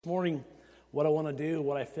This morning, what I want to do,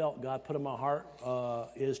 what I felt God put in my heart,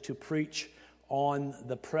 is to preach on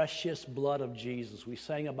the precious blood of Jesus. We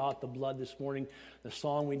sang about the blood this morning. The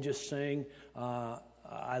song we just sang,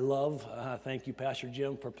 I love. Thank you, Pastor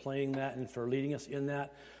Jim, for playing that and for leading us in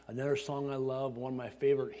that. Another song I love, one of my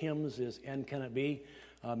favorite hymns is And Can It Be?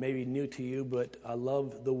 Maybe new to you, but I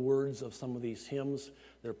love the words of some of these hymns.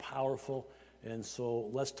 They're powerful. And so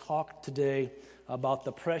let's talk today about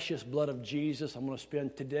the precious blood of Jesus. I'm going to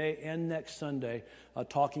spend today and next Sunday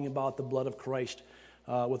talking about the blood of Christ.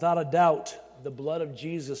 Without a doubt, the blood of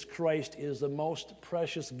Jesus Christ is the most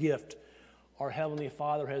precious gift our Heavenly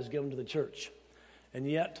Father has given to the church. And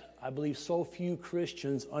yet, I believe so few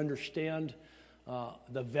Christians understand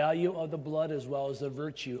the value of the blood as well as the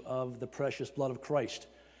virtue of the precious blood of Christ.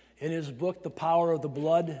 In his book, The Power of the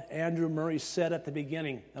Blood, Andrew Murray said at the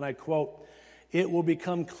beginning, and I quote, "It will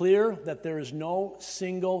become clear that there is no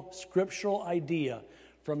single scriptural idea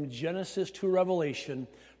from Genesis to Revelation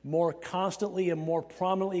more constantly and more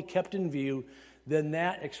prominently kept in view than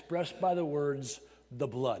that expressed by the words, the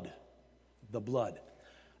blood. The blood."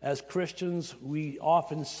 As Christians, we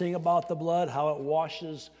often sing about the blood, how it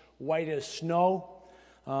washes white as snow.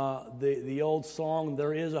 The old song,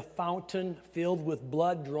 "There is a fountain filled with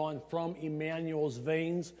blood drawn from Emmanuel's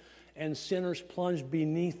veins, and sinners plunged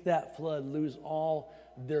beneath that flood lose all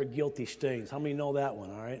their guilty stains." How many know that one,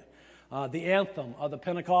 all right? The anthem of the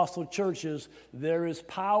Pentecostal churches, "There is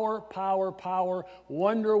power, power, power,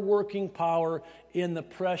 wonder-working power in the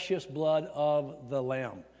precious blood of the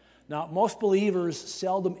Lamb." Now, most believers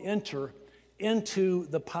seldom enter into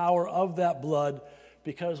the power of that blood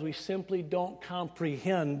because we simply don't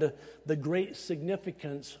comprehend the great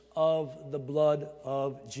significance of the blood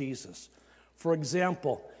of Jesus. For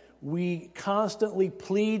example, we constantly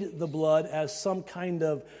plead the blood as some kind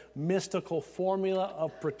of mystical formula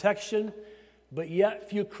of protection, but yet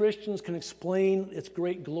few Christians can explain its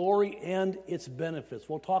great glory and its benefits.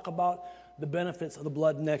 We'll talk about the benefits of the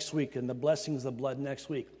blood next week and the blessings of the blood next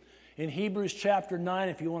week. In Hebrews chapter 9,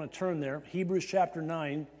 if you want to turn there, Hebrews chapter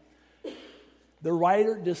 9, the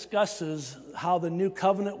writer discusses how the new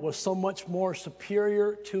covenant was so much more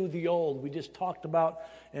superior to the old. We just talked about,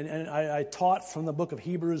 and I taught from the book of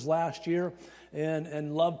Hebrews last year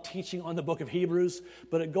and loved teaching on the book of Hebrews,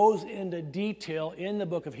 but it goes into detail in the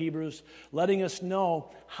book of Hebrews, letting us know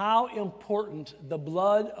how important the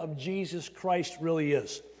blood of Jesus Christ really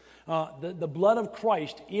is. The blood of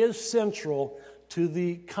Christ is central to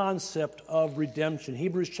the concept of redemption.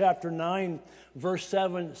 Hebrews chapter 9, verse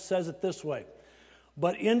 7 says it this way,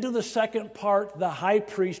 "But into the second part the high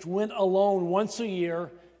priest went alone once a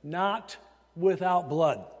year, not without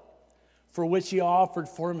blood, for which he offered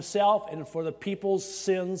for himself and for the people's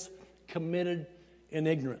sins committed in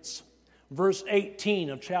ignorance." Verse 18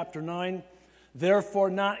 of chapter 9, "Therefore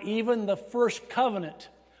not even the first covenant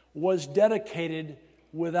was dedicated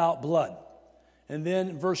without blood." And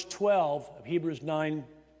then verse 12 of Hebrews 9,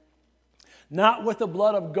 "Not with the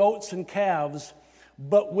blood of goats and calves,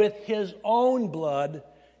 but with his own blood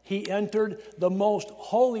he entered the most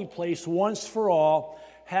holy place once for all,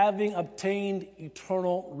 having obtained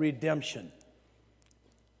eternal redemption."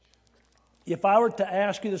 If I were to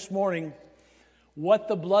ask you this morning what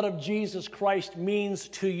the blood of Jesus Christ means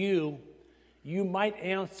to you, you might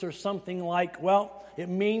answer something like, "Well, it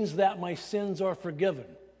means that my sins are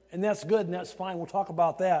forgiven." And that's good and that's fine. We'll talk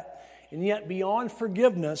about that. And yet, beyond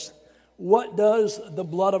forgiveness, what does the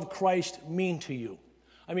blood of Christ mean to you?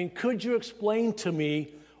 I mean, could you explain to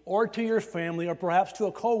me or to your family or perhaps to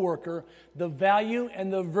a coworker the value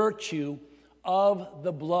and the virtue of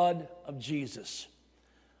the blood of Jesus?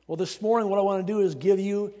 Well, this morning what I want to do is give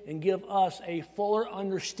you and give us a fuller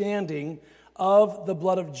understanding of the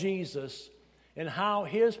blood of Jesus and how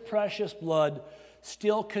his precious blood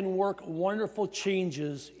still can work wonderful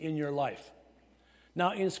changes in your life.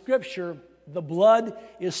 Now, in Scripture, the blood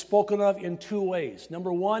is spoken of in two ways.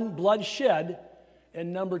 Number one, blood shed,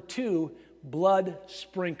 and number two, blood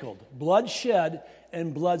sprinkled. Blood shed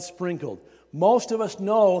and blood sprinkled. Most of us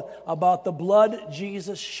know about the blood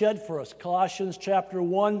Jesus shed for us. Colossians chapter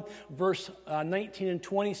 1, verse 19 and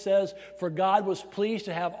 20 says, "For God was pleased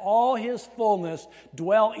to have all his fullness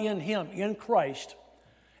dwell in him, in Christ,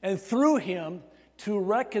 and through him to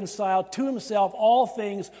reconcile to himself all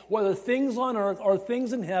things, whether things on earth or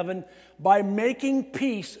things in heaven, by making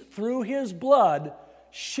peace through his blood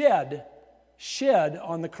shed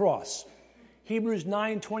on the cross." Hebrews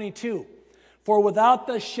 9:22, "For without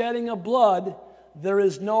the shedding of blood, there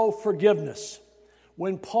is no forgiveness."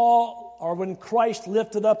 When Christ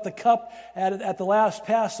lifted up the cup at the last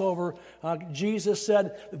Passover, Jesus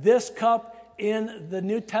said, "This cup in the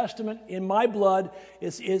New Testament, in my blood,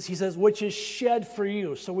 is he says, which is shed for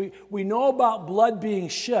you. So we know about blood being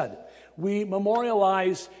shed. We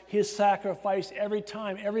memorialize his sacrifice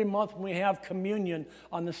every month when we have communion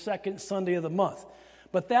on the second Sunday of the month.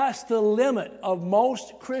 But that's the limit of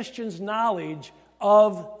most Christians' knowledge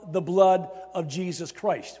of the blood of Jesus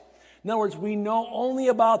Christ. In other words, we know only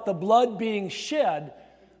about the blood being shed,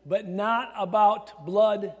 but not about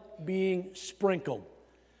blood being sprinkled.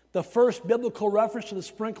 The first biblical reference to the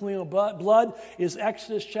sprinkling of blood is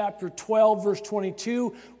Exodus chapter 12, verse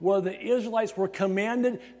 22, where the Israelites were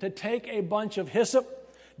commanded to take a bunch of hyssop,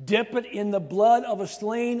 dip it in the blood of a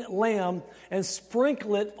slain lamb, and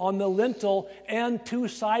sprinkle it on the lintel and 2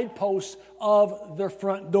 side posts of their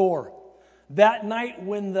front door. That night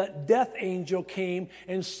when the death angel came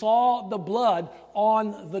and saw the blood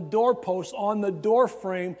on the doorpost, on the door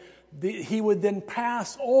frame, he would then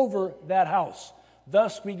pass over that house.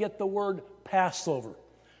 Thus, we get the word Passover.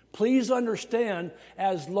 Please understand,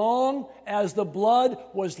 as long as the blood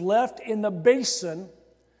was left in the basin,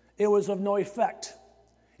 it was of no effect.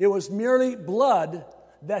 It was merely blood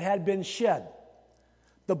that had been shed.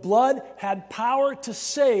 The blood had power to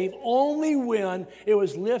save only when it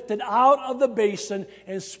was lifted out of the basin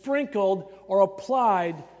and sprinkled or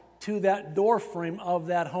applied to that door frame of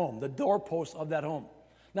that home, the doorpost of that home.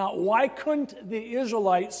 Now, why couldn't the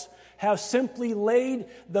Israelites have simply laid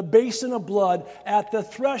the basin of blood at the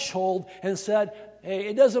threshold and said, hey,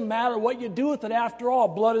 it doesn't matter what you do with it, after all,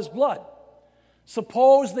 blood is blood?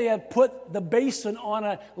 Suppose they had put the basin on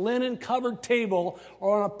a linen-covered table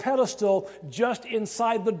or on a pedestal just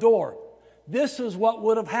inside the door. This is what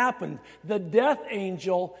would have happened. The death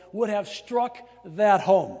angel would have struck that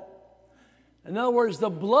home. In other words, the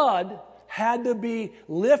blood had to be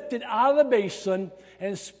lifted out of the basin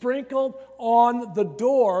and sprinkled on the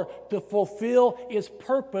door to fulfill its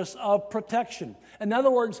purpose of protection. In other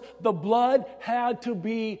words, the blood had to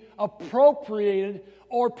be appropriated,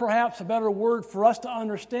 or perhaps a better word for us to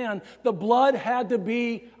understand, the blood had to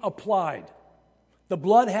be applied. The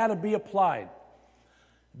blood had to be applied.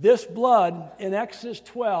 This blood in Exodus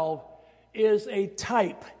 12 is a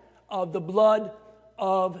type of the blood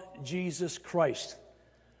of Jesus Christ.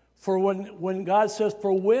 For when God says,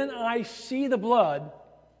 for when I see the blood,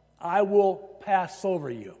 I will pass over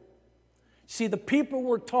you. See, the people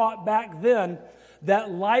were taught back then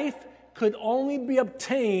that life could only be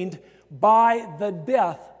obtained by the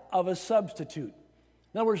death of a substitute.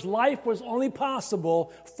 In other words, life was only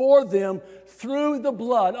possible for them through the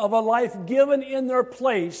blood of a life given in their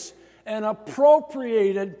place and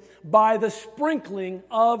appropriated by the sprinkling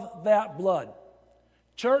of that blood.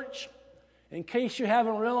 Church, in case you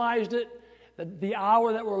haven't realized it, the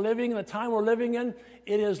hour that we're living in, the time we're living in,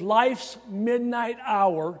 it is life's midnight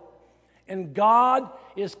hour, and God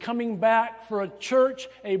is coming back for a church,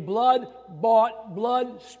 a blood-bought,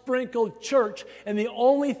 blood-sprinkled church, and the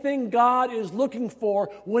only thing God is looking for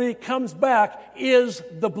when He comes back is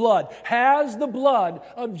the blood. Has the blood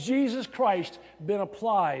of Jesus Christ been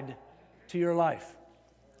applied to your life?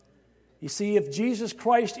 You see, if Jesus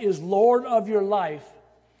Christ is Lord of your life,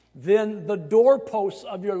 then the doorposts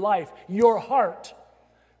of your life, your heart,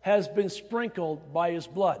 has been sprinkled by His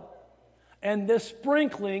blood. And this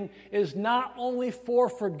sprinkling is not only for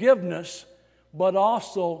forgiveness, but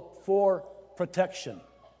also for protection.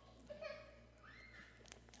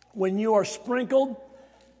 When you are sprinkled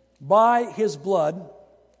by His blood,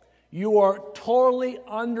 you are totally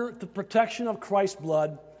under the protection of Christ's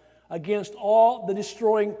blood against all the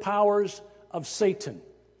destroying powers of Satan.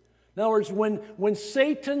 In other words, when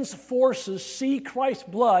Satan's forces see Christ's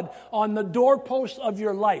blood on the doorpost of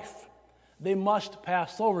your life, they must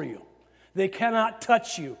pass over you. They cannot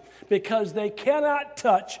touch you because they cannot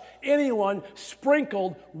touch anyone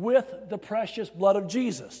sprinkled with the precious blood of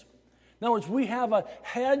Jesus. In other words, we have a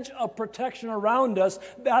hedge of protection around us.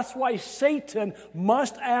 That's why Satan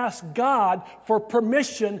must ask God for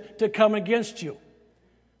permission to come against you.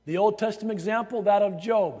 The Old Testament example, that of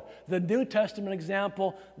Job. The New Testament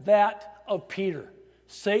example, that of Peter.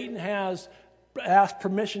 Satan has asked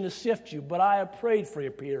permission to sift you, but I have prayed for you,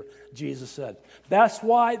 Peter, Jesus said. That's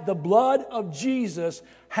why the blood of Jesus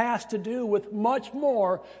has to do with much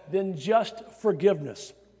more than just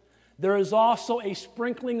forgiveness. There is also a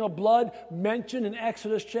sprinkling of blood mentioned in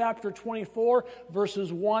Exodus chapter 24,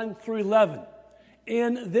 verses 1 through 11.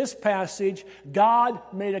 In this passage, God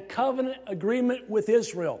made a covenant agreement with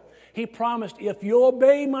Israel. He promised, if you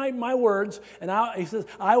obey my words, and He says,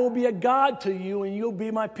 I will be a God to you and you'll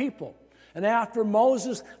be my people. And after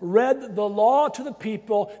Moses read the law to the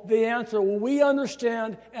people, they answered, well, we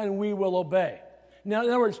understand and we will obey. Now, in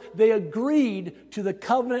other words, they agreed to the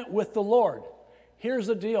covenant with the Lord. Here's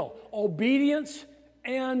the deal. Obedience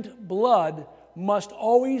and blood must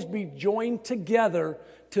always be joined together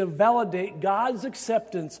to validate God's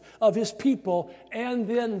acceptance of His people and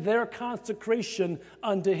then their consecration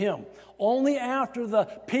unto Him. Only after the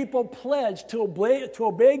people pledged to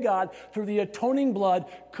obey God through the atoning blood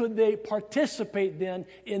could they participate then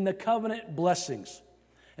in the covenant blessings.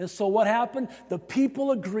 And so what happened? The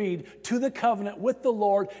people agreed to the covenant with the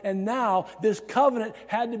Lord, and now this covenant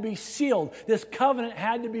had to be sealed. This covenant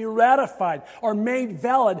had to be ratified or made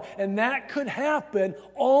valid, and that could happen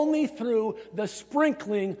only through the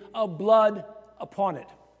sprinkling of blood upon it.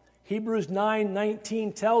 Hebrews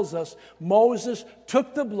 9:19 tells us Moses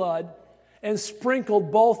took the blood and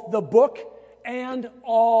sprinkled both the book and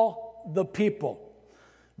all the people.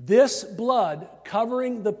 This blood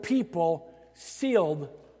covering the people sealed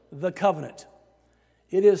the covenant.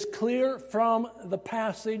 It is clear from the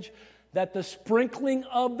passage that the sprinkling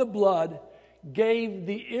of the blood gave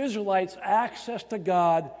the Israelites access to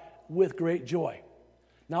God with great joy.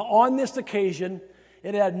 Now, on this occasion,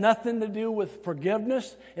 it had nothing to do with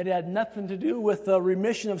forgiveness. It had nothing to do with the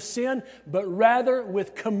remission of sin, but rather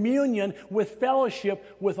with communion, with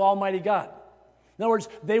fellowship with Almighty God. In other words,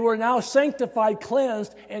 they were now sanctified,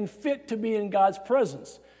 cleansed, and fit to be in God's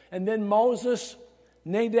presence. And then Moses,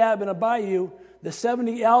 Nadab, and Abihu, the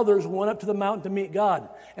 70 elders, went up to the mountain to meet God.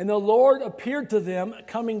 And the Lord appeared to them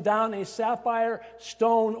coming down a sapphire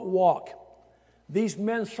stone walk. These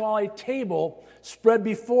men saw a table spread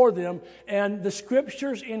before them, and the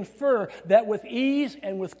Scriptures infer that with ease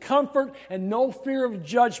and with comfort and no fear of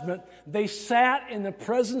judgment, they sat in the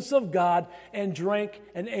presence of God and drank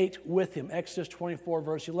and ate with Him. Exodus 24,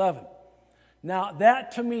 verse 11. Now,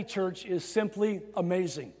 that to me, church, is simply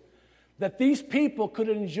amazing. That these people could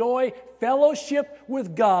enjoy fellowship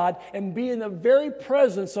with God and be in the very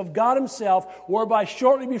presence of God Himself, whereby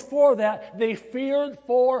shortly before that, they feared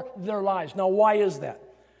for their lives. Now, why is that?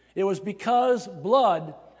 It was because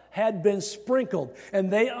blood had been sprinkled,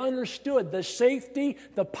 and they understood the safety,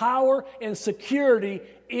 the power, and security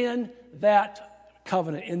in that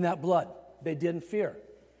covenant, in that blood. They didn't fear.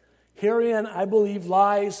 Herein, I believe,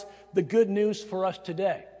 lies the good news for us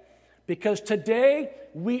today. Because today,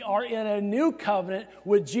 we are in a new covenant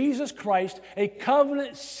with Jesus Christ, a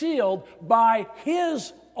covenant sealed by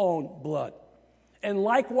His own blood. And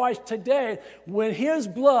likewise today, when His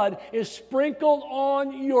blood is sprinkled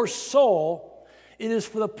on your soul, it is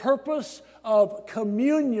for the purpose of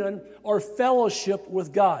communion or fellowship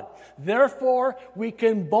with God. Therefore, we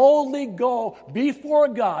can boldly go before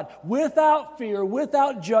God without fear,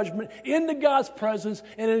 without judgment, into God's presence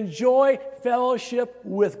and enjoy fellowship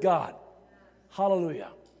with God.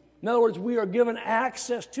 Hallelujah. In other words, we are given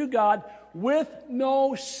access to God with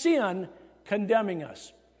no sin condemning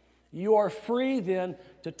us. You are free then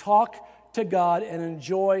to talk to God and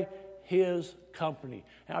enjoy His company.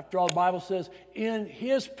 After all, the Bible says, in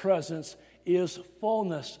His presence is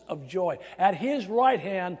fullness of joy. At His right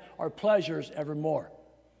hand are pleasures evermore.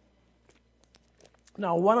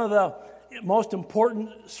 Now, one of the most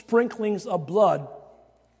important sprinklings of blood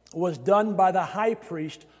was done by the high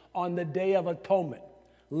priest on the Day of Atonement.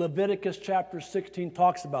 Leviticus chapter 16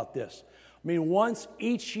 talks about this. I mean, once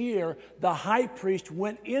each year, the high priest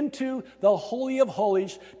went into the Holy of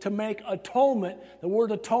Holies to make atonement, the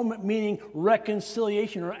word atonement meaning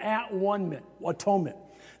reconciliation or at-one-ment, atonement.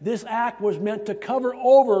 This act was meant to cover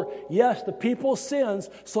over, yes, the people's sins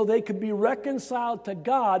so they could be reconciled to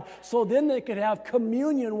God, so then they could have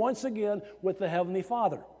communion once again with the Heavenly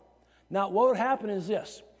Father. Now, what would happen is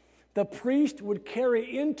this. The priest would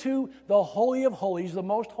carry into the Holy of Holies, the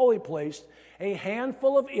most holy place, a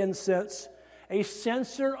handful of incense, a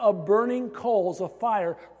censer of burning coals of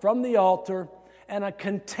fire from the altar, and a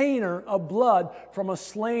container of blood from a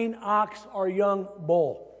slain ox or young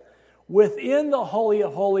bull. Within the Holy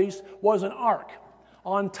of Holies was an ark.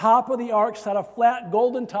 On top of the ark sat a flat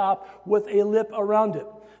golden top with a lip around it.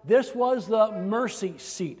 This was the mercy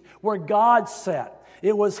seat where God sat.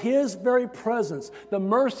 It was His very presence. The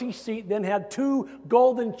mercy seat then had 2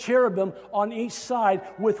 golden cherubim on each side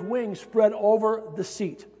with wings spread over the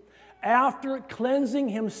seat. After cleansing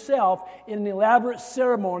himself in an elaborate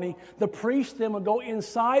ceremony, the priest then would go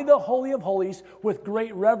inside the Holy of Holies with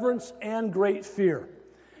great reverence and great fear.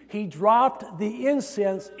 He dropped the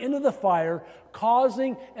incense into the fire,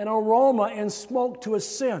 causing an aroma and smoke to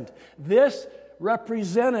ascend. This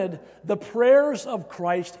represented the prayers of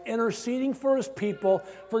Christ interceding for His people,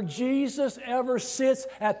 for Jesus ever sits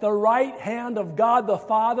at the right hand of God the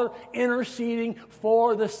Father interceding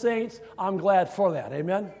for the saints. I'm glad for that.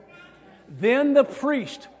 Amen? Then the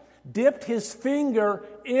priest dipped his finger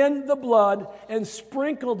in the blood and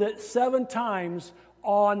sprinkled it 7 times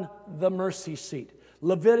on the mercy seat.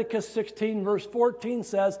 Leviticus 16 verse 14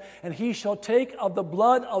 says, "And he shall take of the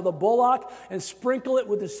blood of the bullock and sprinkle it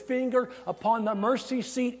with his finger upon the mercy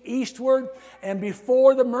seat eastward, and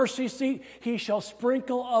before the mercy seat he shall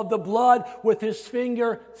sprinkle of the blood with his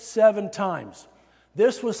finger 7 times."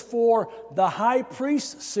 This was for the high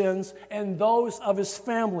priest's sins and those of his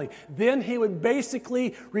family. Then he would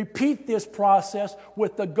basically repeat this process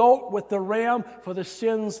with the goat, with the ram, for the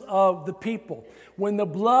sins of the people. When the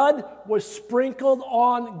blood was sprinkled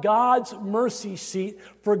on God's mercy seat,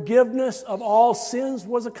 forgiveness of all sins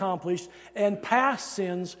was accomplished and past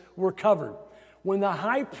sins were covered. When the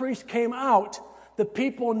high priest came out, the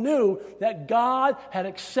people knew that God had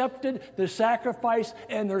accepted the sacrifice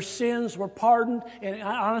and their sins were pardoned. And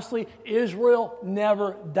honestly, Israel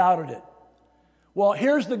never doubted it. Well,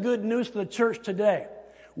 here's the good news for the church today.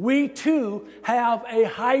 We too have a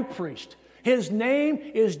high priest. His name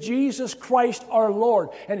is Jesus Christ our Lord.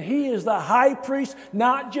 And he is the high priest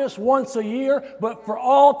not just once a year, but for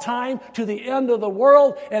all time to the end of the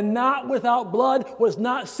world. And not without blood was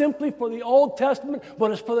not simply for the Old Testament, but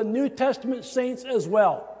it's for the New Testament saints as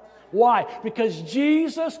well. Why? Because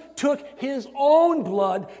Jesus took his own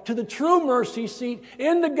blood to the true mercy seat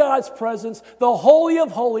into God's presence, the Holy of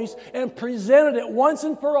Holies, and presented it once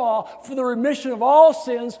and for all for the remission of all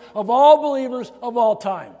sins of all believers of all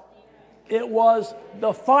time. It was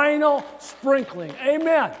the final sprinkling.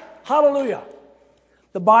 Amen. Hallelujah.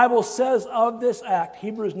 The Bible says of this act,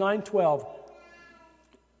 Hebrews 9:12,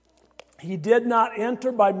 "He did not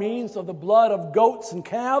enter by means of the blood of goats and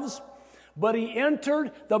calves, but he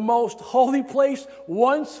entered the most holy place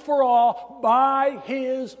once for all by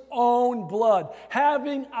his own blood,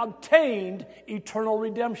 having obtained eternal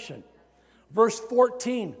redemption." Verse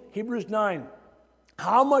 14, Hebrews 9,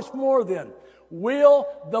 "How much more then will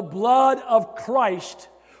the blood of Christ,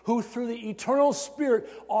 who through the eternal Spirit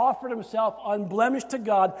offered himself unblemished to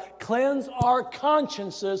God, cleanse our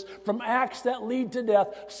consciences from acts that lead to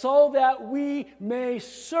death, so that we may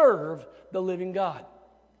serve the living God?"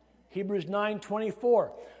 Hebrews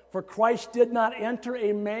 9:24, "For Christ did not enter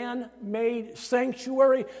a man-made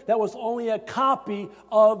sanctuary that was only a copy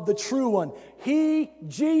of the true one. He,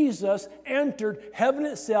 Jesus, entered heaven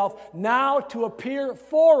itself, now to appear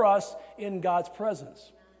for us in God's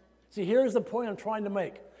presence." See, here's the point I'm trying to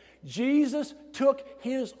make. Jesus took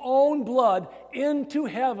his own blood into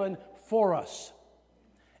heaven for us.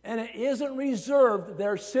 And it isn't reserved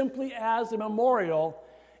there simply as a memorial.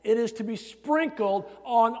 It is to be sprinkled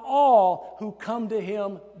on all who come to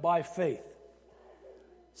him by faith.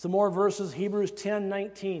 Some more verses, Hebrews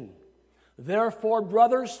 10:19. "Therefore,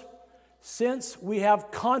 brothers, since we have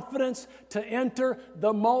confidence to enter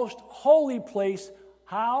the most holy place,"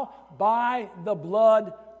 how? "By the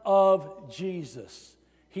blood of Jesus."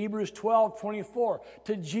 Hebrews 12:24.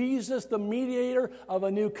 "To Jesus, the mediator of a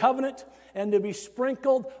new covenant, and to be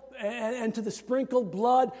sprinkled, and to the sprinkled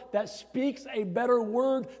blood that speaks a better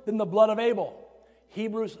word than the blood of Abel."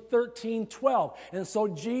 Hebrews 13:12. "And so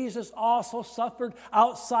Jesus also suffered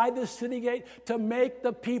outside the city gate to make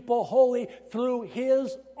the people holy through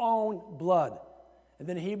his own blood." And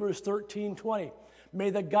then Hebrews 13:20.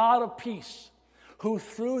 "May the God of peace, who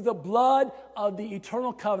through the blood of the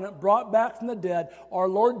eternal covenant brought back from the dead our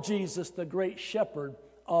Lord Jesus, the great shepherd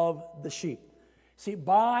of the sheep." See,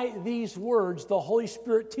 by these words, the Holy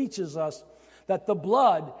Spirit teaches us that the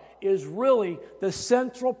blood is really the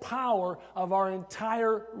central power of our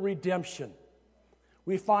entire redemption.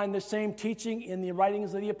 We find the same teaching in the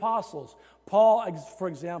writings of the apostles. Paul, for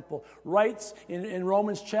example, writes in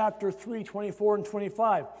Romans chapter 3, 24 and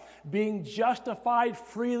 25, "Being justified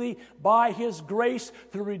freely by his grace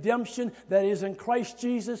through redemption that is in Christ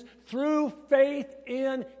Jesus, through faith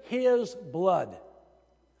in his blood,"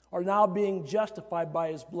 are now being justified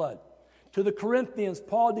by his blood. To the Corinthians,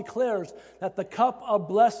 Paul declares that the cup of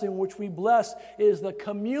blessing which we bless is the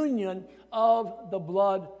communion of the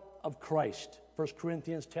blood of Christ. 1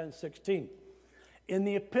 Corinthians 10:16. In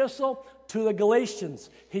the epistle to the Galatians,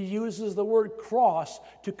 he uses the word cross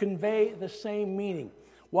to convey the same meaning.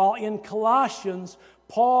 While in Colossians,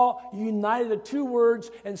 Paul united the two words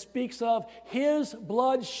and speaks of his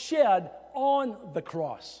blood shed on the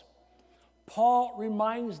cross. Paul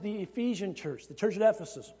reminds the Ephesian church, the church at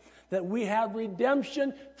Ephesus, that we have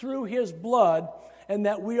redemption through his blood and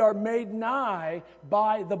that we are made nigh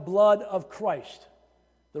by the blood of Christ.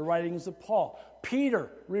 The writings of Paul.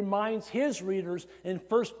 Peter reminds his readers in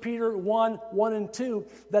 1 Peter 1:1 and 2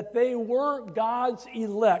 that they were God's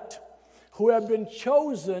elect who have been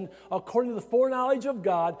chosen according to the foreknowledge of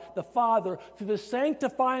God, the Father, through the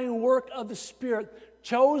sanctifying work of the Spirit,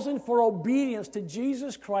 chosen for obedience to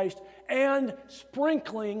Jesus Christ and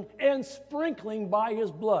sprinkling by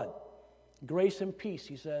His blood. Grace and peace,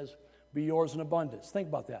 he says, be yours in abundance. Think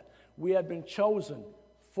about that. We have been chosen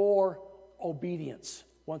for obedience.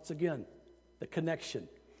 Once again, the connection.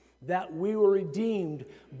 That we were redeemed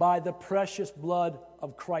by the precious blood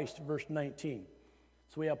of Christ, verse 19.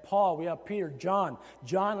 So we have Paul, we have Peter, John.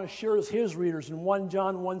 John assures his readers in 1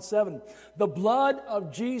 John 1:7, the blood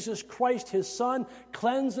of Jesus Christ, His Son,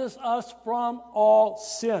 cleanses us from all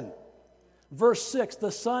sin. Verse 6,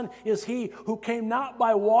 the Son is He who came not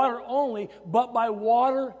by water only, but by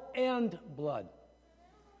water and blood.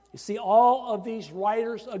 You see, all of these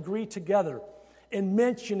writers agree together in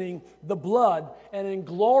mentioning the blood and in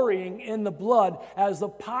glorying in the blood as the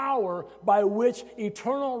power by which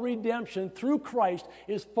eternal redemption through Christ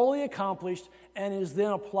is fully accomplished and is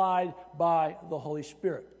then applied by the Holy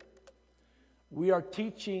Spirit.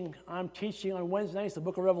 I'm teaching on Wednesday nights the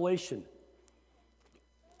book of Revelation.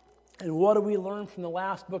 And what do we learn from the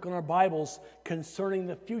last book in our Bibles concerning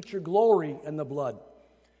the future glory and the blood?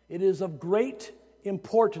 It is of great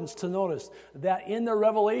importance to notice that in the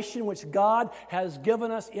revelation which God has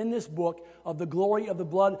given us in this book of the glory of the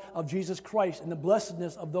blood of Jesus Christ and the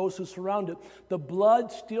blessedness of those who surround it, the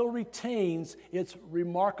blood still retains its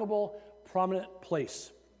remarkable prominent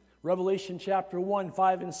place. Revelation chapter 1,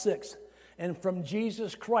 5, and 6. And from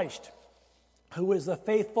Jesus Christ, who is the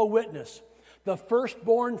faithful witness, the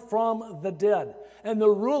firstborn from the dead, and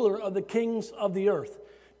the ruler of the kings of the earth,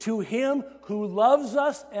 to Him who loves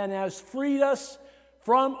us and has freed us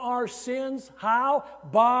from our sins. How?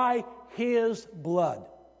 By His blood.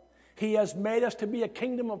 He has made us to be a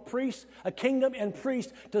kingdom of priests, a kingdom and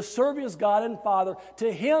priest to serve His God and Father.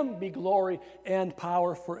 To Him be glory and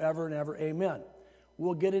power forever and ever. Amen.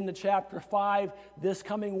 We'll get into chapter 5 this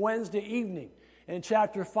coming Wednesday evening. In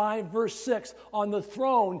chapter 5, verse 6, on the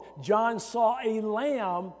throne, John saw a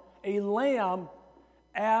lamb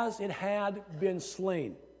as it had been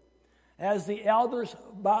slain. As the elders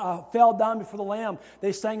fell down before the Lamb,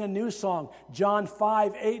 they sang a new song, John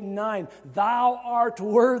 5, 8, and 9. Thou art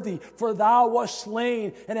worthy, for Thou wast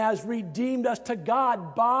slain, and hast redeemed us to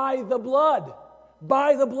God by the blood.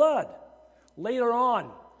 By the blood. Later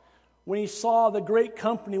on, when he saw the great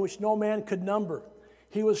company which no man could number,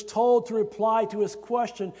 he was told to reply to his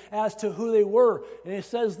question as to who they were. And it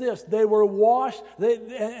says this, they were washed,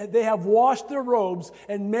 they have washed their robes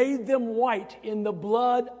and made them white in the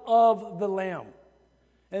blood of the Lamb.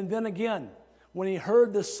 And then again, when he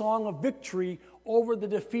heard the song of victory over the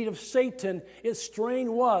defeat of Satan, its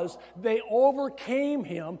strain was, they overcame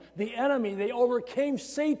him, the enemy, they overcame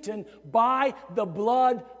Satan by the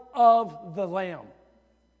blood of the Lamb.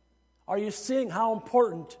 Are you seeing how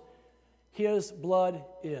important His blood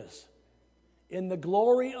is? In the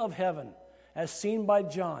glory of heaven, as seen by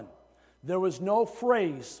John, there was no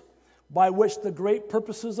phrase by which the great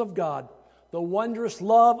purposes of God, the wondrous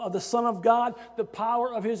love of the Son of God, the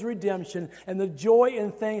power of His redemption, and the joy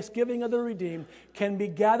and thanksgiving of the redeemed can be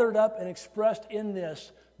gathered up and expressed in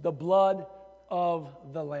this, the blood of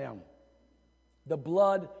the Lamb. The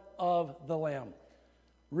blood of the Lamb.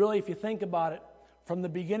 Really, if you think about it, from the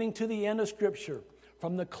beginning to the end of Scripture,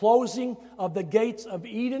 from the closing of the gates of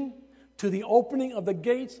Eden to the opening of the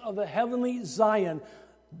gates of the heavenly Zion,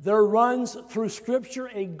 there runs through Scripture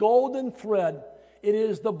a golden thread. It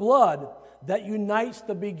is the blood that unites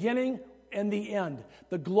the beginning and the end.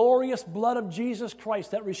 The glorious blood of Jesus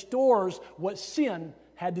Christ that restores what sin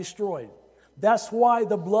had destroyed. That's why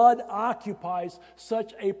the blood occupies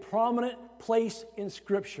such a prominent place in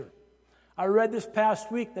Scripture. I read this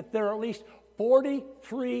past week that there are at least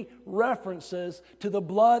 43 references to the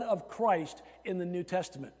blood of Christ in the New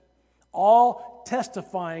Testament, all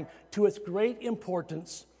testifying to its great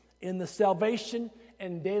importance in the salvation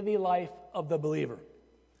and daily life of the believer.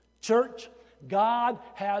 Church, God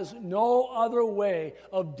has no other way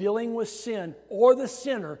of dealing with sin or the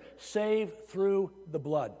sinner save through the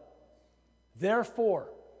blood. Therefore,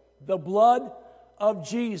 the blood of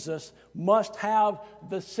Jesus must have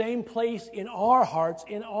the same place in our hearts,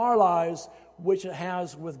 in our lives, which it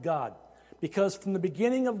has with God. Because from the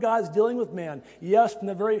beginning of God's dealing with man, yes, from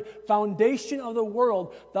the very foundation of the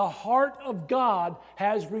world, the heart of God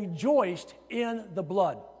has rejoiced in the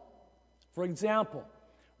blood. For example,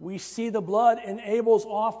 we see the blood in Abel's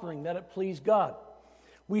offering, that it pleased God.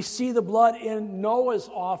 We see the blood in Noah's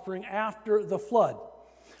offering after the flood.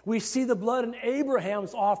 We see the blood in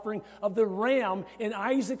Abraham's offering of the ram in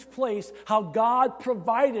Isaac's place, how God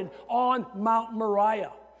provided on Mount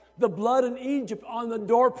Moriah. the blood in Egypt on the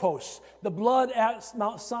doorposts, the blood at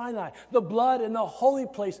Mount Sinai, the blood in the holy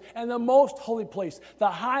place and the most holy place. The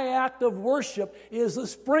high act of worship is the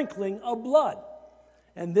sprinkling of blood.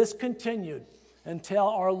 And this continued until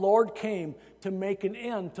our Lord came to make an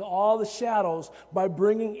end to all the shadows by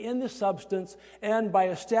bringing in the substance and by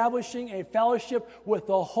establishing a fellowship with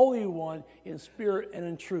the Holy One in spirit and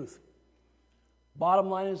in truth. Bottom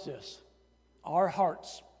line is this: our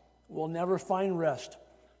hearts will never find rest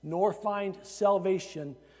nor find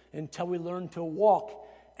salvation until we learn to walk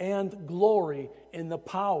and glory in the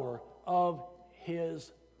power of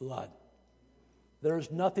His blood. There's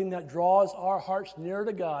nothing that draws our hearts nearer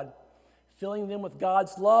to God, filling them with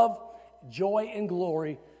God's love, joy, and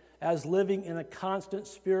glory, as living in a constant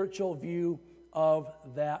spiritual view of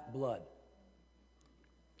that blood.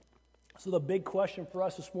 So the big question for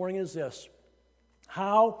us this morning is this: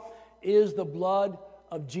 how is the blood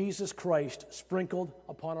of Jesus Christ sprinkled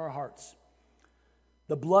upon our hearts?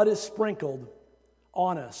 The blood is sprinkled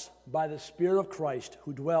on us by the Spirit of Christ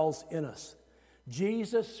who dwells in us.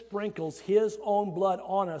 Jesus sprinkles His own blood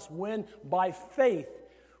on us when, by faith,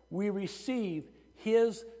 we receive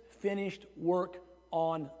His finished work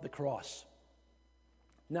on the cross.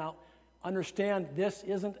 Now, understand, this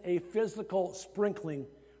isn't a physical sprinkling.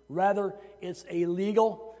 Rather, it's a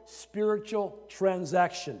legal, spiritual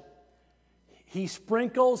transaction. He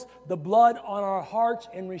sprinkles the blood on our hearts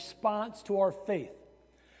in response to our faith.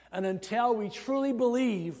 And until we truly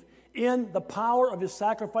believe in the power of His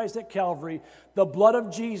sacrifice at Calvary, the blood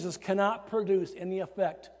of Jesus cannot produce any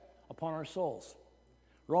effect upon our souls.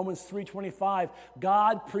 Romans 3:25,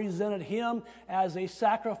 God presented Him as a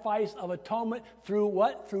sacrifice of atonement through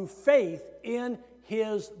what? Through faith in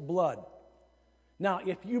His blood. Now,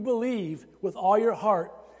 if you believe with all your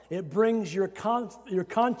heart, it brings your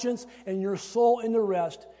conscience and your soul into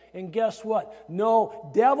rest. And guess what?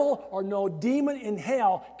 No devil or no demon in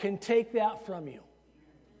hell can take that from you.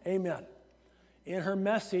 Amen. In her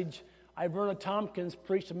message, Iverna Tompkins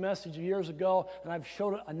preached a message years ago, and I've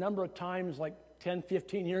showed it a number of times, like 10,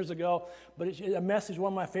 15 years ago. But it's a message,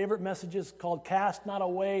 one of my favorite messages, called Cast Not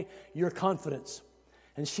Away Your Confidence.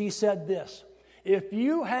 And she said this: if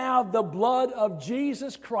you have the blood of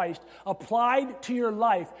Jesus Christ applied to your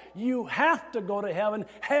life, you have to go to heaven.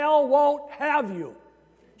 Hell won't have you.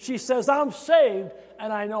 She says, I'm saved,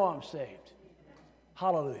 and I know I'm saved.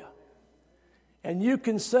 Hallelujah. And you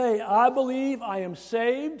can say, I believe I am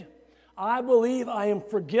saved. I believe I am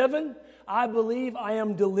forgiven. I believe I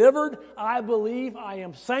am delivered. I believe I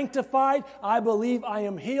am sanctified. I believe I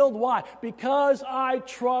am healed. Why? Because I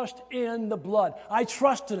trust in the blood. I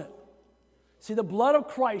trust in it. See, the blood of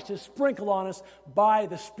Christ is sprinkled on us by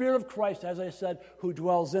the Spirit of Christ, as I said, who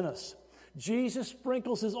dwells in us. Jesus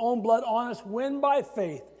sprinkles His own blood on us when by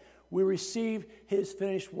faith we receive His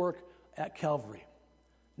finished work at Calvary.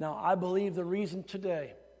 Now, I believe the reason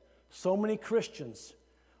today so many Christians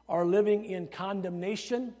are living in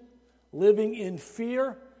condemnation, living in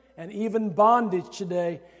fear, and even bondage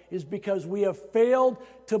today is because we have failed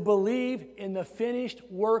to believe in the finished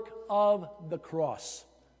work of the cross.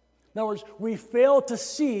 In other words, we fail to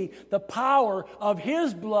see the power of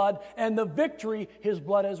His blood and the victory His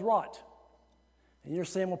blood has wrought. And you're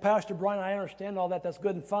saying, well, Pastor Brian, I understand all that. That's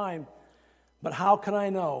good and fine. But how can I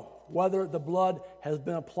know whether the blood has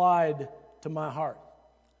been applied to my heart?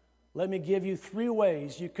 Let me give you 3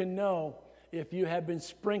 ways you can know if you have been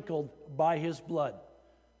sprinkled by His blood.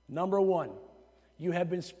 Number 1, you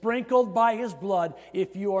have been sprinkled by His blood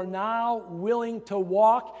if you are now willing to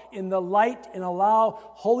walk in the light and allow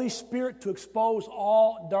Holy Spirit to expose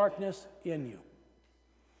all darkness in you.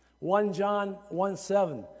 1 John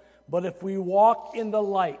 1:7, but if we walk in the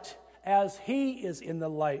light as He is in the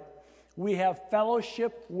light, we have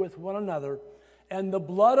fellowship with one another, and the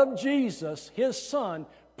blood of Jesus, His Son,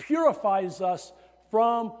 purifies us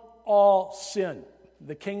from all sin.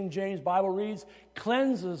 The King James Bible reads,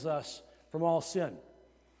 cleanses us from all sin.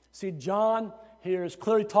 See, John here is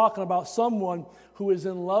clearly talking about someone who is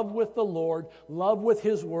in love with the Lord, love with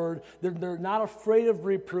His Word. They're not afraid of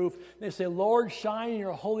reproof. They say, Lord, shine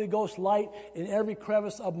your Holy Ghost light in every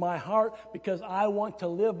crevice of my heart because I want to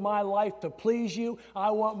live my life to please you.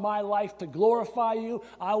 I want my life to glorify you.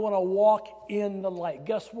 I want to walk in the light.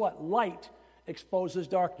 Guess what? Light exposes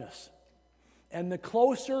darkness. And the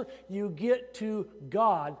closer you get to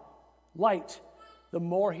God, light, the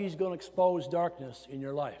more He's going to expose darkness in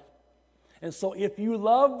your life. And so if you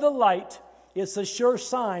love the light, it's a sure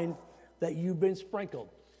sign that you've been sprinkled.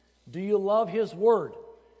 Do you love His Word?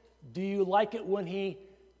 Do you like it when He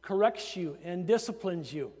corrects you and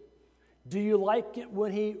disciplines you? Do you like it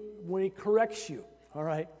when He corrects you? All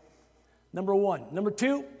right. Number 1. Number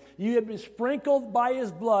 2, You have been sprinkled by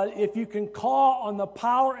His blood if you can call on the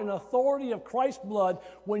power and authority of Christ's blood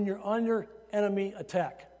when you're under enemy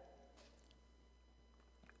attack.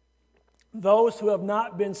 Those who have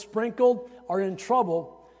not been sprinkled are in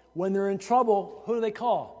trouble. When they're in trouble, who do they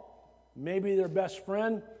call? Maybe their best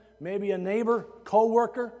friend, maybe a neighbor,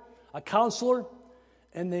 co-worker, a counselor,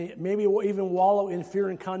 and they maybe even wallow in fear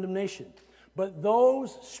and condemnation. But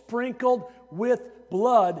those sprinkled with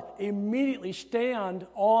blood immediately stand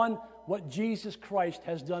on what Jesus Christ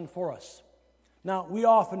has done for us. Now, we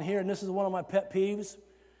often hear, and this is one of my pet peeves,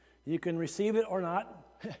 you can receive it or not,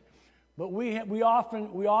 but we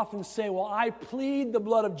often say, well, I plead the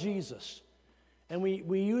blood of Jesus. And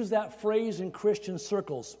we use that phrase in Christian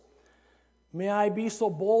circles. May I be so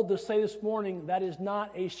bold to say this morning, that is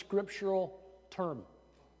not a scriptural term.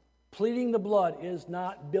 Pleading the blood is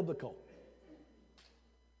not biblical.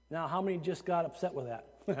 Now, how many just got upset with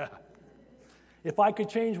that? If I could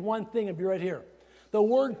change one thing, it'd be right here. The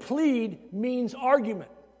word plead means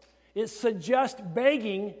argument. It suggests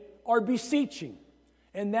begging or beseeching.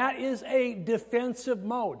 And that is a defensive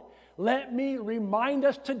mode. Let me remind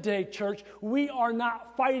us today, church, we are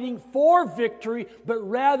not fighting for victory, but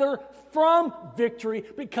rather from victory,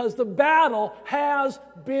 because the battle has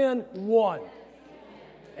been won.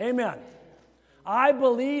 Amen. I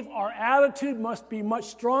believe our attitude must be much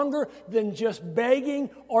stronger than just begging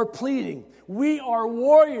or pleading. We are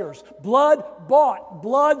warriors, blood bought,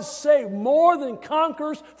 blood saved, more than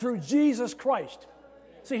conquerors through Jesus Christ.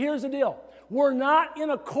 See, here's the deal. We're not in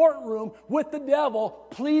a courtroom with the devil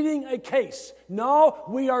pleading a case. No,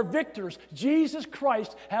 we are victors. Jesus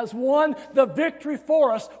Christ has won the victory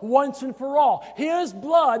for us once and for all. His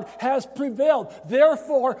blood has prevailed.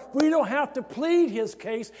 Therefore, we don't have to plead His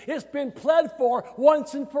case. It's been pled for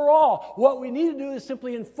once and for all. What we need to do is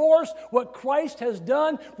simply enforce what Christ has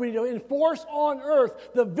done. We need to enforce on earth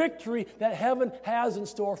the victory that heaven has in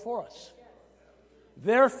store for us.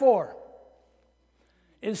 Therefore,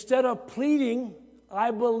 instead of pleading,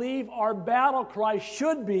 I believe our battle cry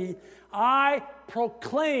should be, I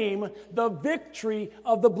proclaim the victory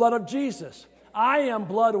of the blood of Jesus. I am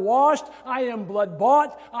blood washed, I am blood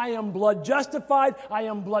bought, I am blood justified, I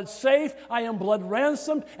am blood safe, I am blood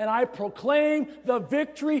ransomed, and I proclaim the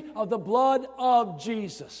victory of the blood of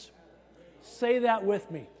Jesus. Say that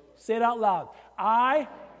with me. Say it out loud. I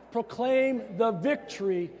proclaim the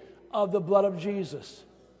victory of the blood of Jesus.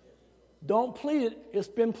 Don't plead it. It's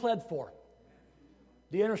been pled for.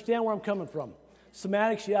 Do you understand where I'm coming from?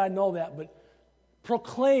 Semantics, yeah, I know that, but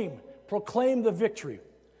proclaim the victory.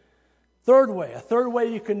 A third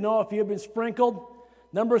way you can know if you've been sprinkled.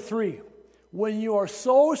 Number 3, when you are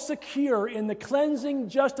so secure in the cleansing,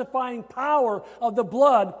 justifying power of the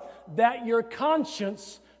blood that your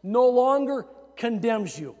conscience no longer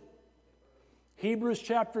condemns you. Hebrews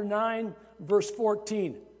chapter 9, verse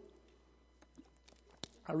 14.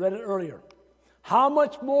 I read it earlier. How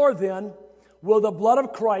much more then will the blood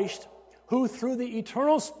of Christ, who through the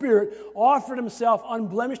eternal Spirit offered Himself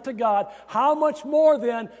unblemished to God, how much more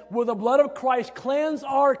then will the blood of Christ cleanse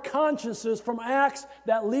our consciences from acts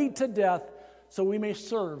that lead to death, so we may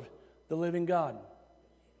serve the living God?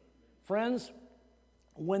 Friends,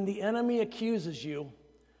 when the enemy accuses you,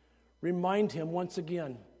 remind him once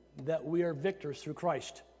again that we are victors through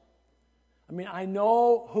Christ. I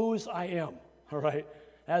know whose I am, all right?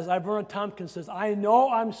 As Vernon Tompkins says, I know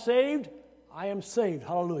I'm saved, I am saved.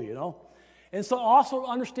 Hallelujah, And so also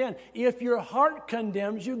understand, if your heart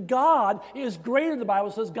condemns you, God is greater. The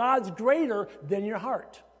Bible says God's greater than your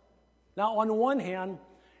heart. Now, on the one hand,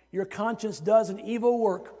 your conscience does an evil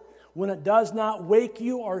work when it does not wake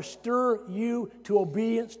you or stir you to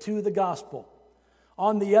obedience to the gospel.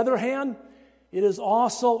 On the other hand, it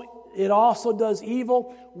also does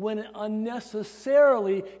evil when it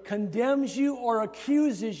unnecessarily condemns you or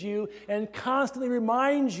accuses you and constantly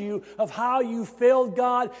reminds you of how you failed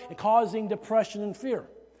God, causing depression and fear.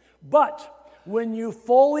 But when you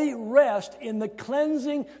fully rest in the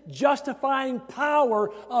cleansing, justifying power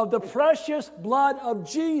of the precious blood of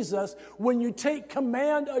Jesus, when you take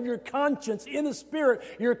command of your conscience in the Spirit,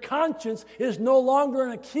 your conscience is no longer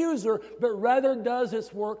an accuser, but rather does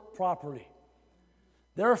its work properly.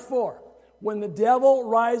 Therefore, when the devil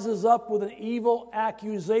rises up with an evil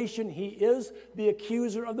accusation, he is the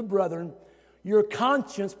accuser of the brethren, your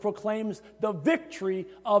conscience proclaims the victory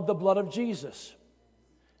of the blood of Jesus.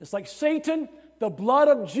 It's like, Satan, the blood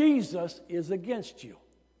of Jesus is against you.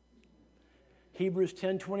 Hebrews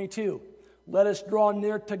 10:22, let us draw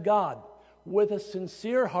near to God with a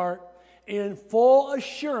sincere heart, in full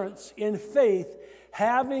assurance in faith,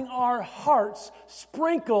 having our hearts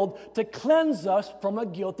sprinkled to cleanse us from a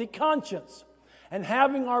guilty conscience, and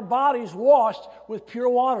having our bodies washed with pure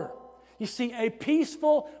water. You see, a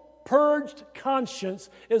peaceful, purged conscience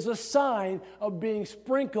is a sign of being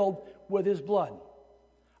sprinkled with His blood.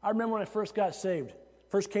 I remember when I first got saved,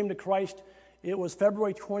 first came to Christ. It was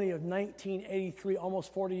February 20 of 1983,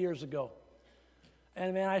 almost 40 years ago.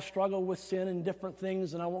 And man, I struggled with sin and different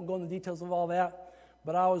things, and I won't go into the details of all that.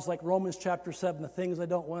 But I was like Romans chapter 7, the things I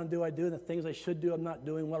don't want to do, I do, and the things I should do, I'm not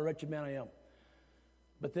doing. What a wretched man I am.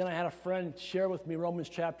 But then I had a friend share with me Romans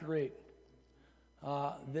chapter 8.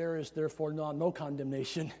 There is therefore no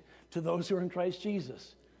condemnation to those who are in Christ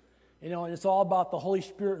Jesus. You know, and it's all about the Holy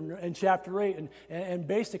Spirit in chapter 8. And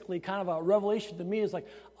basically kind of a revelation to me is like,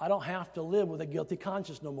 I don't have to live with a guilty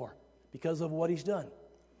conscience no more because of what He's done.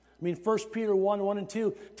 I mean, 1 Peter 1 and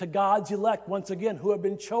 2, to God's elect, once again, who have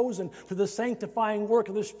been chosen to the sanctifying work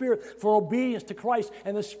of the Spirit for obedience to Christ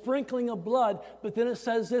and the sprinkling of blood. But then it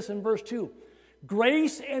says this in verse 2,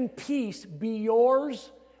 grace and peace be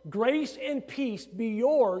yours, grace and peace be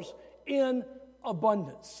yours in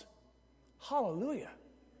abundance. Hallelujah.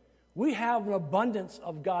 We have an abundance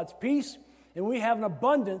of God's peace, and we have an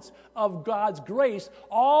abundance of God's grace,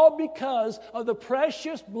 all because of the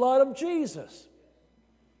precious blood of Jesus.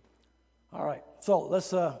 All right, so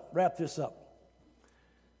let's wrap this up.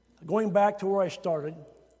 Going back to where I started,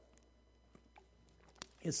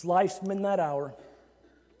 it's life's midnight hour,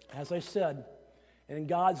 as I said, and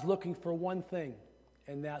God's looking for one thing,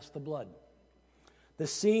 and that's the blood. The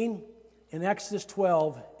scene in Exodus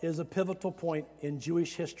 12 is a pivotal point in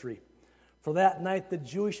Jewish history. For that night, the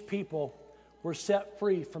Jewish people were set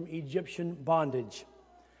free from Egyptian bondage.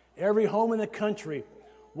 Every home in the country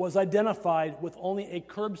was identified with only a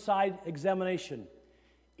curbside examination,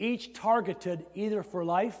 each targeted either for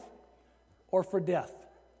life or for death.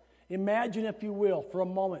 Imagine, if you will, for a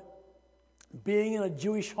moment, being in a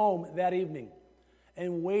Jewish home that evening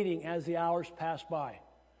and waiting as the hours passed by.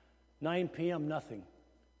 9 p.m., nothing.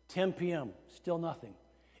 10 p.m., still nothing.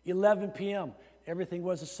 11 p.m., everything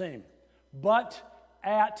was the same. But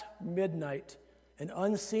at midnight, an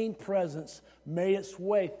unseen presence made its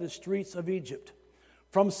way through the streets of Egypt.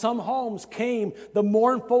 From some homes came the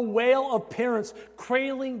mournful wail of parents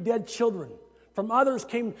cradling dead children. From other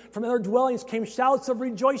dwellings came shouts of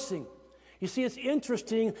rejoicing. You see, it's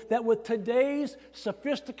interesting that with today's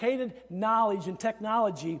sophisticated knowledge and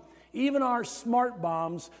technology, even our smart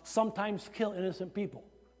bombs sometimes kill innocent people.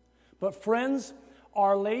 But friends,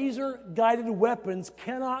 our laser-guided weapons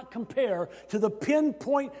cannot compare to the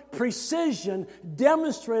pinpoint precision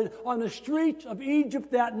demonstrated on the streets of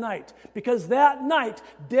Egypt that night. Because that night,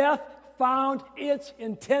 death found its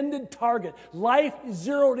intended target. Life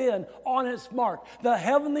zeroed in on its mark. The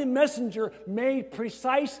heavenly messenger made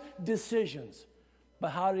precise decisions.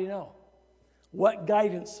 But how did he know? What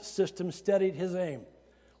guidance system steadied his aim?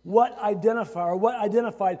 What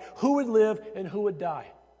identified who would live and who would die?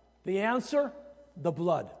 The answer? The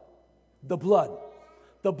blood. The blood.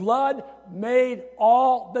 The blood made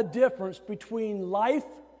all the difference between life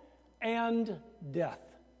and death.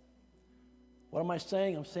 What am I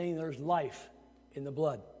saying? I'm saying there's life in the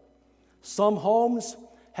blood. Some homes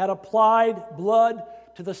had applied blood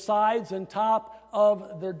to the sides and top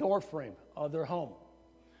of their door frame of their home.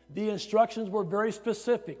 The instructions were very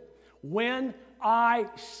specific. When I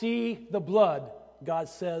see the blood, God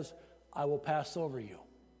says, I will pass over you.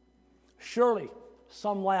 Surely,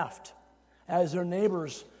 some laughed as their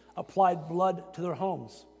neighbors applied blood to their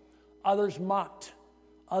homes. Others mocked.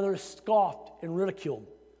 Others scoffed and ridiculed.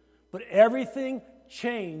 But everything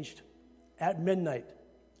changed at midnight.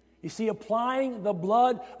 You see, applying the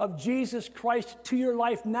blood of Jesus Christ to your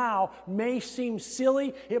life now may seem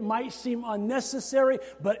silly, it might seem unnecessary,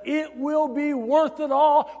 but it will be worth it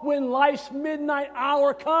all when life's midnight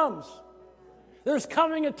hour comes. There's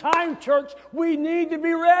coming a time, church, we need to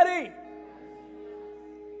be ready.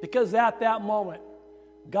 Because at that moment,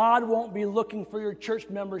 God won't be looking for your church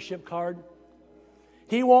membership card.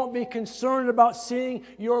 He won't be concerned about seeing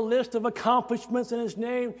your list of accomplishments in His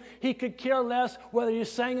name. He could care less whether you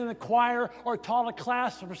sang in the choir or taught a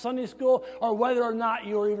class for Sunday school or whether or not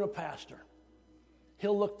you were even a pastor.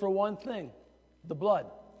 He'll look for one thing, the blood.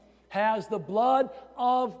 Has the blood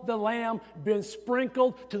of the Lamb been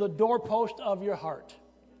sprinkled to the doorpost of your heart?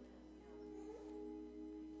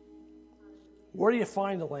 Where do you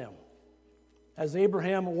find the Lamb? As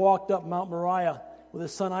Abraham walked up Mount Moriah with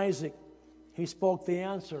his son Isaac, he spoke the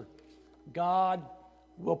answer. God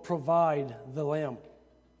will provide the Lamb.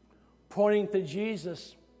 Pointing to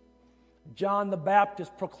Jesus, John the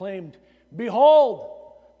Baptist proclaimed, Behold,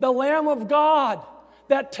 the Lamb of God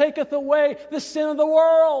that taketh away the sin of the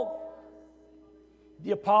world.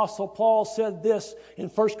 The Apostle Paul said this in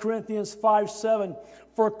 1 Corinthians 5:7,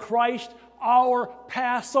 "For Christ, our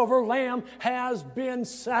Passover lamb, has been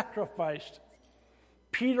sacrificed."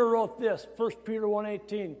 Peter wrote this, 1 Peter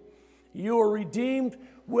 1:18, "You are redeemed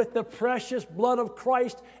with the precious blood of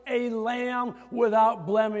Christ, a lamb without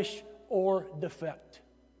blemish or defect."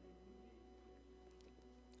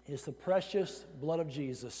 It's the precious blood of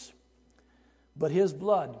Jesus. But his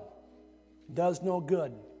blood does no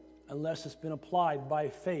good unless it's been applied by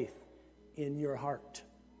faith in your heart.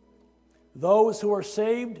 Those who are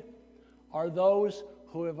saved are those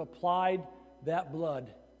who have applied that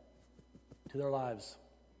blood to their lives.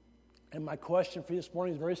 And my question for you this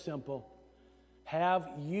morning is very simple. Have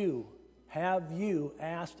you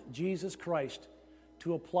asked Jesus Christ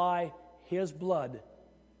to apply his blood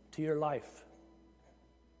to your life?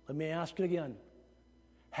 Let me ask it again.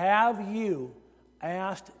 Have you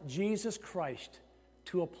asked Jesus Christ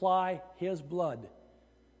to apply his blood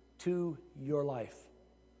to your life?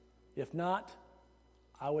 If not,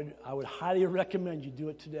 I would highly recommend you do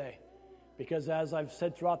it today, because as I've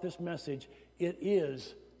said throughout this message, it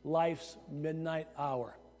is life's midnight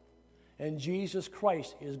hour. And Jesus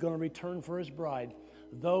Christ is going to return for his bride,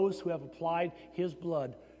 those who have applied his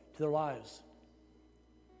blood to their lives.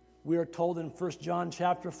 We are told in 1 John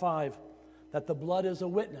chapter 5 that the blood is a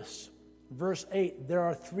witness. Verse 8, "There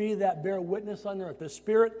are three that bear witness on earth, the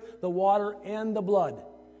Spirit, the water, and the blood.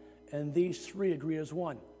 And these three agree as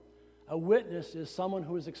one." A witness is someone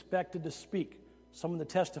who is expected to speak, someone to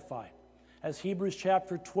testify. As Hebrews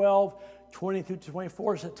chapter 12, 20 through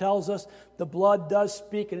 24 tells us, the blood does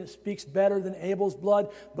speak, and it speaks better than Abel's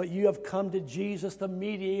blood, but you have come to Jesus, the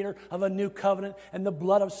mediator of a new covenant, and the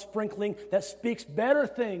blood of sprinkling that speaks better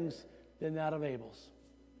things than that of Abel's.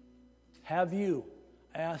 Have you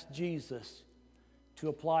asked Jesus to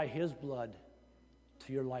apply his blood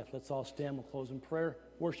to your life? Let's all stand. We'll close in prayer.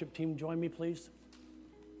 Worship team, join me, please.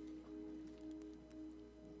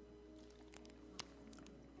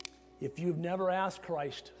 If you've never asked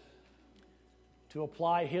Christ to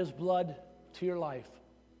apply his blood to your life,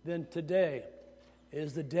 then today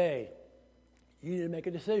is the day you need to make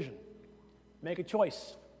a decision, make a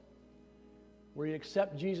choice, where you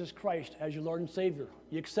accept Jesus Christ as your Lord and Savior.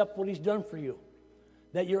 You accept what he's done for you,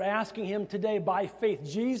 that you're asking him today by faith,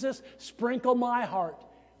 "Jesus, sprinkle my heart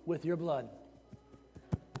with your blood."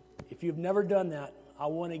 If you've never done that, I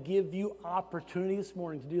want to give you opportunity this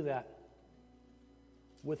morning to do that.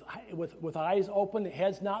 With eyes open,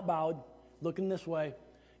 heads not bowed, looking this way.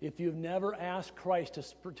 If you've never asked Christ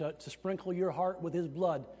to sprinkle your heart with his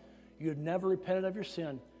blood, you've never repented of your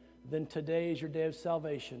sin, then today is your day of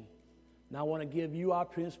salvation. Now I want to give you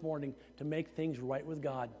opportunity this morning to make things right with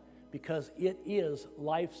God, because it is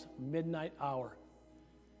life's midnight hour.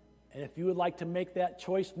 And if you would like to make that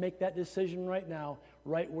choice, make that decision right now,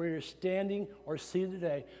 right where you're standing or seated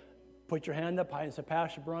today, put your hand up high and say,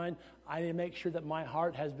 "Pastor Brian, I need to make sure that my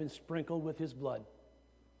heart has been sprinkled with his blood.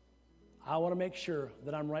 I want to make sure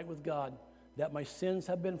that I'm right with God, that my sins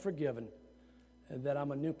have been forgiven, and that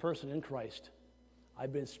I'm a new person in Christ.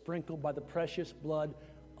 I've been sprinkled by the precious blood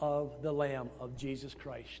of the Lamb of Jesus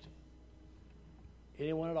Christ."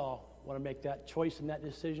 Anyone at all want to make that choice and that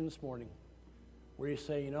decision this morning, where you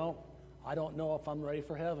say, I don't know if I'm ready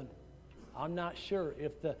for heaven. I'm not sure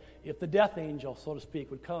if the death angel, so to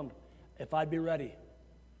speak, would come, if I'd be ready.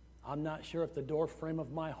 I'm not sure if the door frame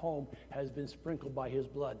of my home has been sprinkled by his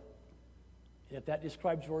blood. And if that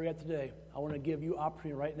describes where you're at today, I want to give you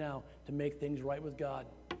opportunity right now to make things right with God.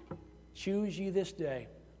 Choose ye this day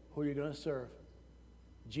who you're going to serve.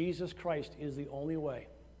 Jesus Christ is the only way.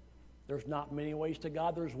 There's not many ways to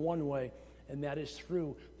God. There's one way, and that is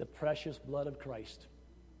through the precious blood of Christ.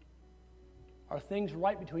 Are things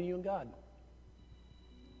right between you and God?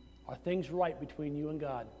 Are things right between you and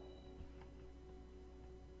God?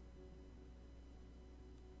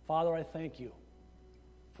 Father, I thank you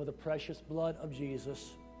for the precious blood of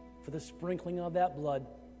Jesus, for the sprinkling of that blood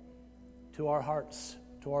to our hearts,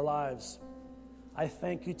 to our lives. I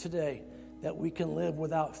thank you today that we can live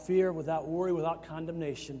without fear, without worry, without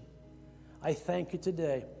condemnation. I thank you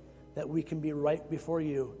today that we can be right before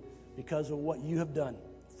you because of what you have done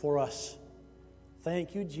for us.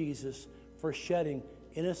 Thank you, Jesus, for shedding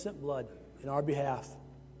innocent blood in our behalf.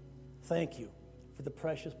 Thank you for the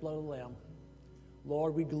precious blood of the Lamb.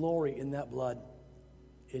 Lord, we glory in that blood.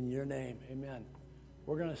 In your name, amen.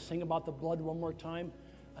 We're going to sing about the blood one more time,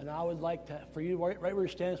 and I would like to, for you, right where you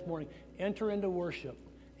stand this morning, enter into worship,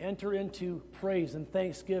 enter into praise and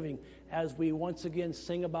thanksgiving as we once again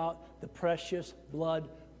sing about the precious blood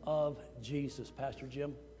of Jesus. Pastor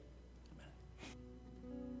Jim.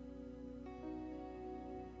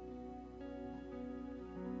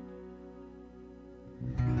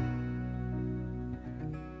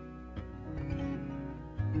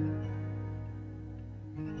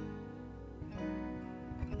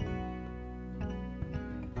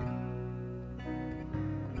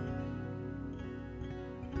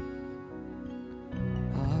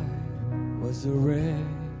 was a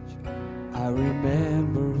wretch, I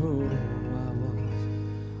remember who I was.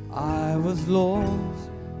 I was lost,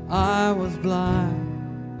 I was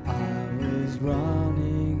blind, I was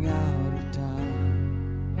running out of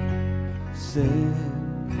time. Sin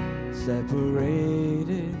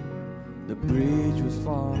separated, the bridge was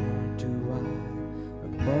far too wide.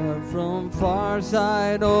 But from far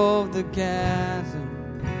side of the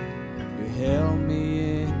chasm, you held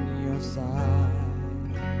me in your side.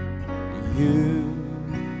 You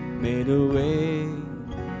made a way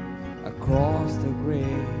across the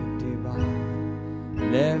great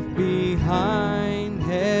divide, left behind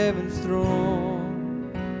heaven's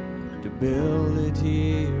throne to build it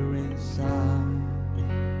here inside.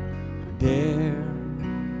 There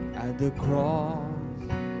at the cross,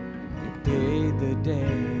 you paid the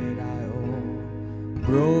debt I owe,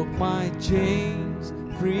 broke my chains,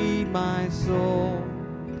 freed my soul.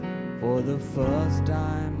 For the first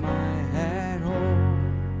time I had hope.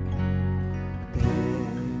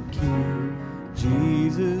 Thank you,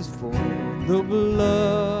 Jesus, for the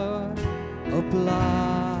blood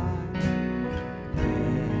applied.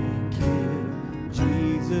 Thank you,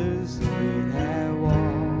 Jesus, it had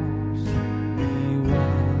washed me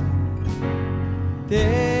white.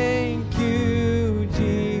 Thank you,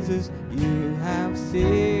 Jesus, you have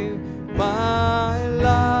saved my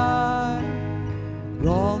life,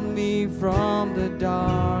 brought me from the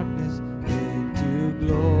darkness into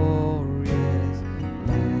glorious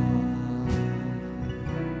light.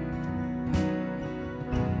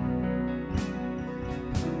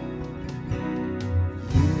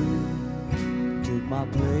 You took my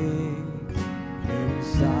place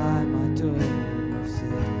inside my tomb of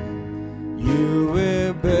sin. You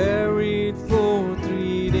were buried for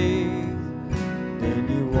 3 days, then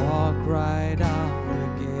you walk right out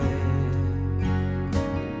again.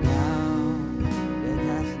 Now death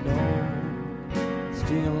has no,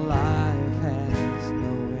 still life has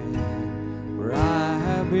no end. For I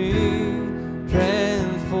have been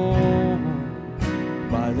transformed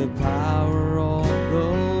by the power of the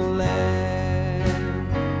Lamb.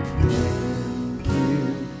 Thank you,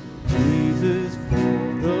 Jesus, for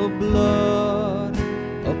the blood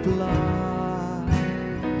applied.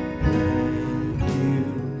 Thank you,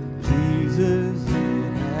 Jesus,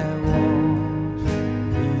 it had washed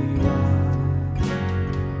me white.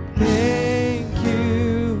 Thank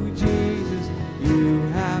you, Jesus, you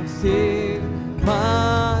have saved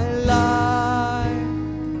my life,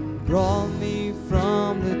 brought me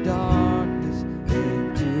from the darkness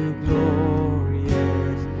into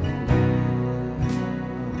glorious light.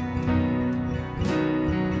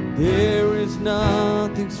 There is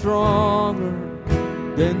nothing stronger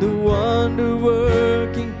than the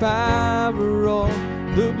wonder-working power of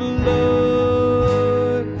the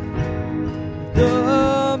blood.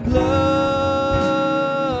 The blood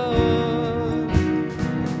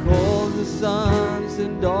calls the sons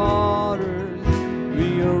and daughters.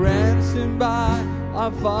 We are ransomed by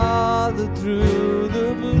our Father through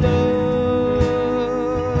the blood.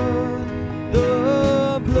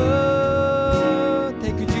 The blood.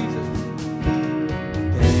 Thank you, Jesus.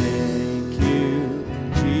 Thank you,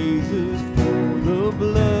 Jesus, for the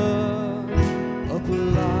blood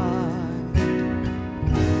applied.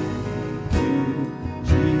 Thank you,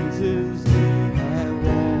 Jesus, it had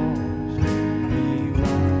washed me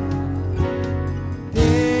white.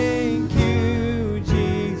 Thank you,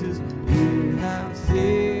 Jesus, you have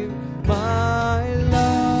saved my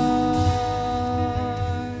life.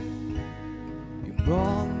 You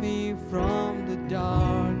brought me from the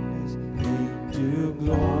darkness into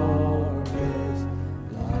glorious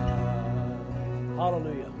light.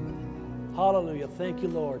 Hallelujah. Hallelujah. Thank you,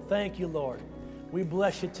 Lord. Thank you, Lord. We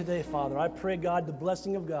bless you today, Father. I pray, God, the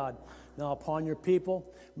blessing of God now upon your people.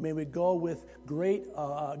 May we go with great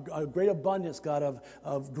abundance, God,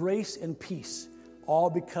 of grace and peace, all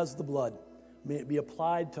because of the blood. May it be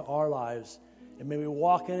applied to our lives. And may we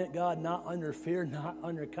walk in it, God, not under fear, not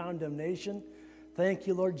under condemnation. Thank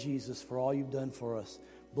you, Lord Jesus, for all you've done for us.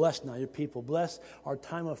 Bless now your people. Bless our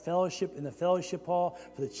time of fellowship in the fellowship hall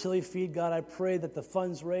for the chili feed. God, I pray that the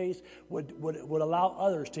funds raised would allow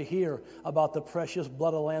others to hear about the precious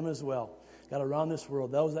blood of the Lamb as well. God, around this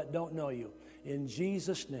world, those that don't know you. In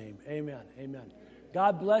Jesus' name, amen. Amen.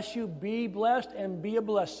 God bless you. Be blessed and be a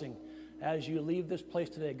blessing as you leave this place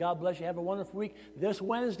today. God bless you. Have a wonderful week. This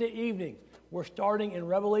Wednesday evening, we're starting in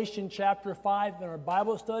Revelation chapter 5 in our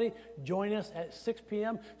Bible study. Join us at 6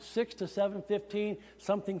 p.m., 6 to 7:15.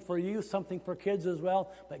 Something for you, something for kids as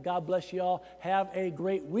well. But God bless you all. Have a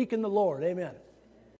great week in the Lord. Amen.